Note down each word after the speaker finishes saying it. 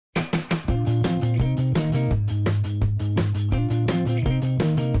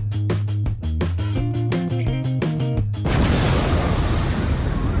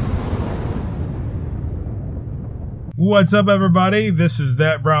What's up, everybody? This is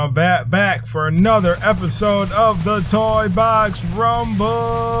That Brown Bat back for another episode of the Toy Box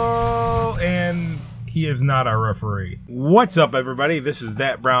Rumble, and he is not our referee. What's up, everybody? This is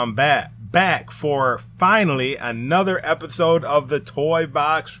That Brown Bat back for finally another episode of the Toy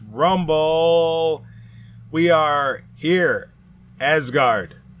Box Rumble. We are here,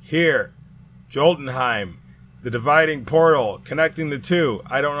 Asgard, here, Jotunheim, the dividing portal, connecting the two.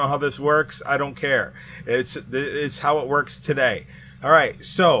 I don't know how this works. I don't care. It's how it works today. All right,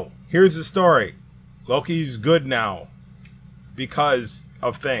 so here's the story. Loki's good now because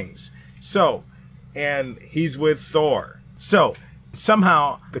of things. So, and he's with Thor. So,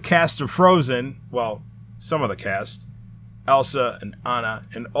 somehow the cast of Frozen, well, some of the cast, Elsa and Anna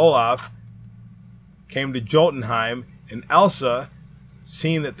and Olaf, came to Jotunheim, and Elsa,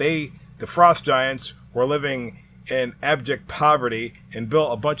 seeing that the Frost Giants were living in abject poverty and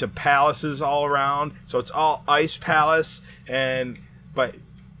built a bunch of palaces all around. So it's all ice palace, but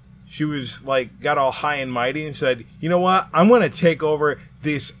she was like, got all high and mighty and said, you know what? I'm going to take over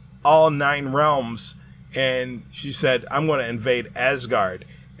these all 9 realms. And she said, I'm going to invade Asgard.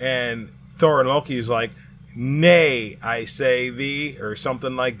 And Thor and Loki is like, nay, I say thee, or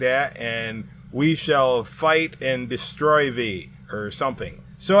something like that. And we shall fight and destroy thee, or something.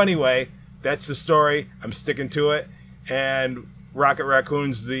 So anyway, that's the story. I'm sticking to it, and Rocket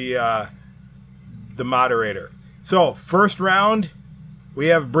Raccoon's the moderator. So first round, we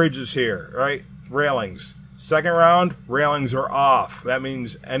have bridges here, right? Railings. Second round, railings are off. That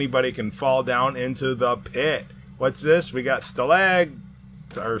means anybody can fall down into the pit. What's this? We got stalag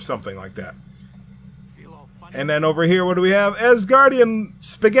or something like that. And then over here, what do we have? Asgardian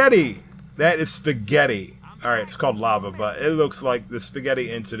spaghetti. That is spaghetti. All right, it's called lava, but it looks like the spaghetti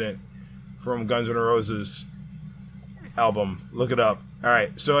incident from Guns N' Roses album. Look it up. All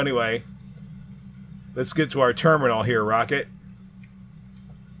right, so anyway, let's get to our terminal here, Rocket.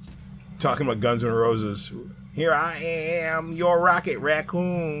 Talking about Guns N' Roses. Here I am, your Rocket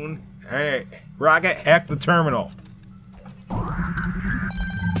Raccoon. All right, Rocket, hack the terminal.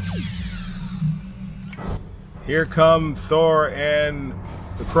 Here come Thor and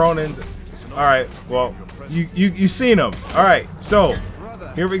the Kronans. All right, well, you seen them. All right, so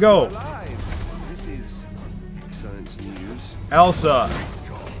here we go. Elsa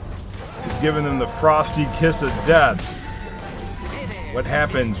is giving them the frosty kiss of death. What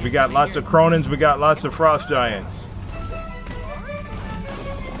happens? We got lots of Kronans, we got lots of Frost Giants.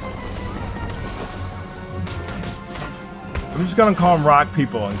 I'm just gonna call them rock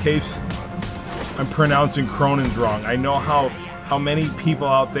people in case I'm pronouncing Kronans wrong. I know how many people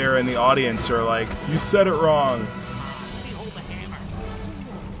out there in the audience are like, you said it wrong.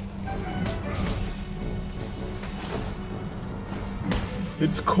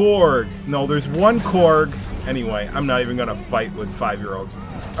 It's Korg. No, there's one Korg. Anyway, I'm not even gonna fight with 5-year-olds.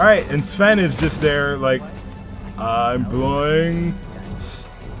 Alright, and Sven is just there like, I'm blowing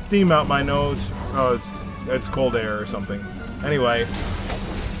steam out my nose. Oh, it's cold air or something. Anyway,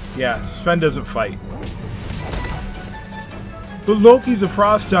 yeah, Sven doesn't fight. But Loki's a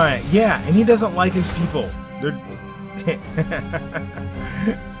frost giant. Yeah, and he doesn't like his people.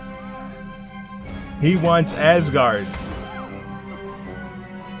 He wants Asgard.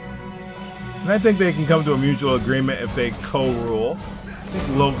 And I think they can come to a mutual agreement if they co-rule. I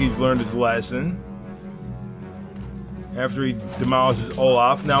think Loki's learned his lesson after he demolishes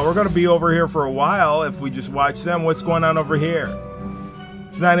Olaf. Now, we're going to be over here for a while if we just watch them. What's going on over here?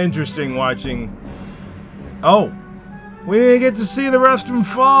 It's not interesting watching... Oh! We didn't get to see the rest of them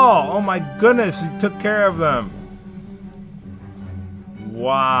fall! Oh my goodness, he took care of them.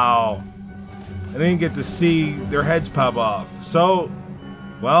 Wow. I didn't get to see their heads pop off. So...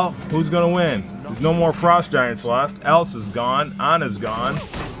 well, who's gonna win? There's no more Frost Giants left. Elsa's gone. Anna's gone.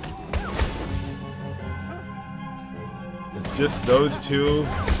 It's just those two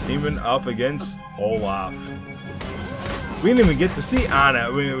teaming up against Olaf. We didn't even get to see Anna. I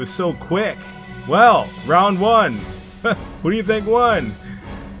mean, it was so quick. Well, round 1. Who do you think won?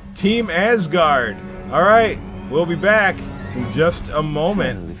 Team Asgard. All right, we'll be back in just a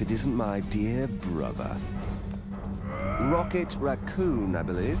moment. Well, if it isn't my dear brother. Rocket Raccoon, I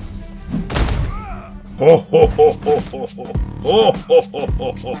believe. Ho ho ho ho ho ho ho ho ho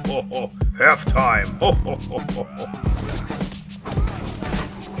ho ho ho ho. Half time. Ho ho ho ho ho.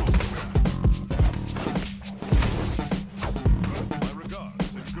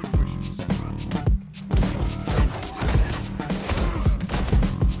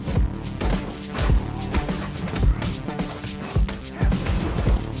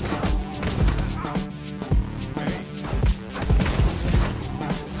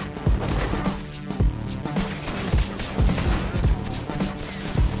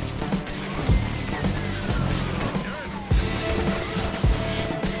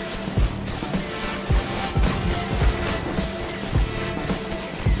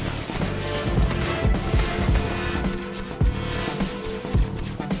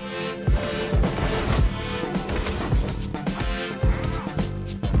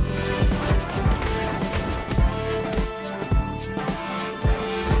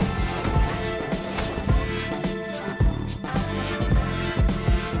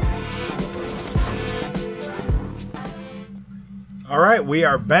 Alright, we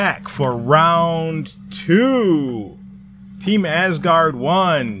are back for round 2. Team Asgard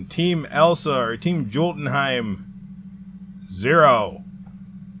 1, Team Elsa, or Team Jotunheim 0.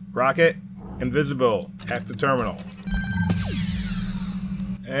 Rocket, invisible, hack the terminal.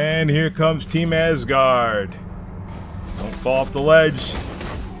 And here comes Team Asgard. Don't fall off the ledge.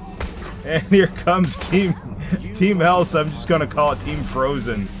 And here comes Team Elsa. I'm just gonna call it Team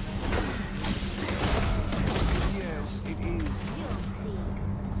Frozen.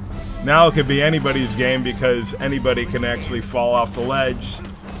 Now it could be anybody's game because anybody can actually fall off the ledge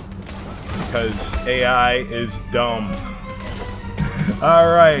because AI is dumb.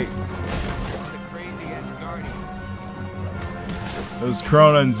 Alright. Those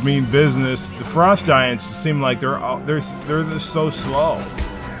Kronans mean business. The Frost Giants seem like they're just so slow.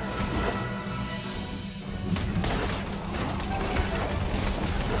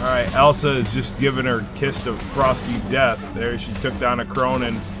 Alright, Elsa is just giving her kiss of frosty death. There, she took down a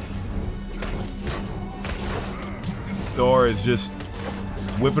Kronan. Thor is just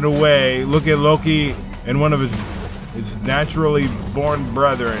whipping away. Look at Loki and one of his naturally born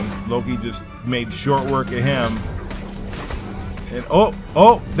brethren. Loki just made short work of him. And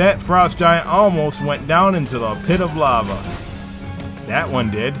oh, that frost giant almost went down into the pit of lava. That one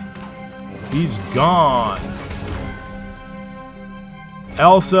did. He's gone.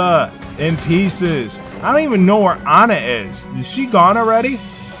 Elsa in pieces. I don't even know where Anna is. Is she gone already?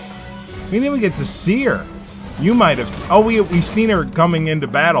 We didn't even get to see her. You might have. Oh, we've seen her coming into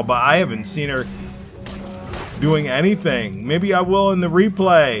battle, but I haven't seen her doing anything. Maybe I will in the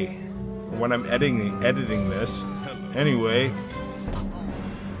replay when I'm editing this. Anyway,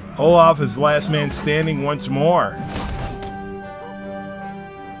 Olaf is last man standing once more.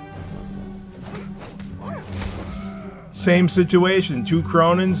 Same situation. 2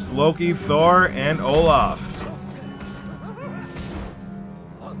 Kronans, Loki, Thor, and Olaf.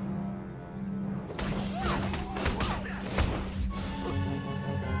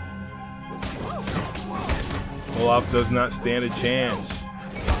 Olaf does not stand a chance.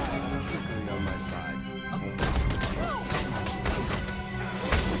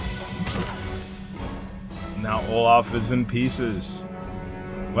 Now Olaf is in pieces.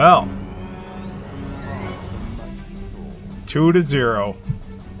 Well, 2-0.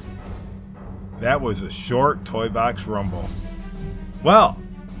 That was a short Toy Box Rumble. Well,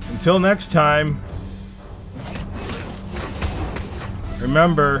 until next time,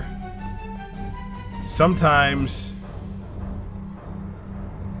 remember, sometimes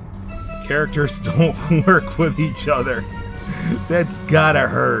characters don't work with each other. That's gotta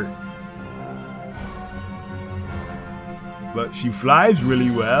hurt. But she flies really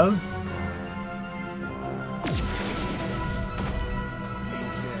well.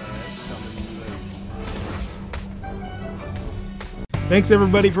 Thanks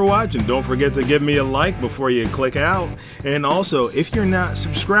everybody for watching. Don't forget to give me a like before you click out. And also, if you're not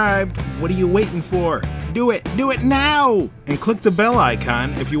subscribed, what are you waiting for? Do it now! And click the bell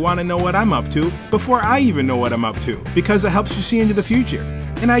icon if you want to know what I'm up to before I even know what I'm up to, because it helps you see into the future.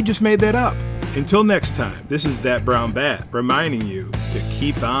 And I just made that up. Until next time, this is That Brown Bat reminding you to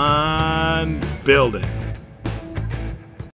keep on building.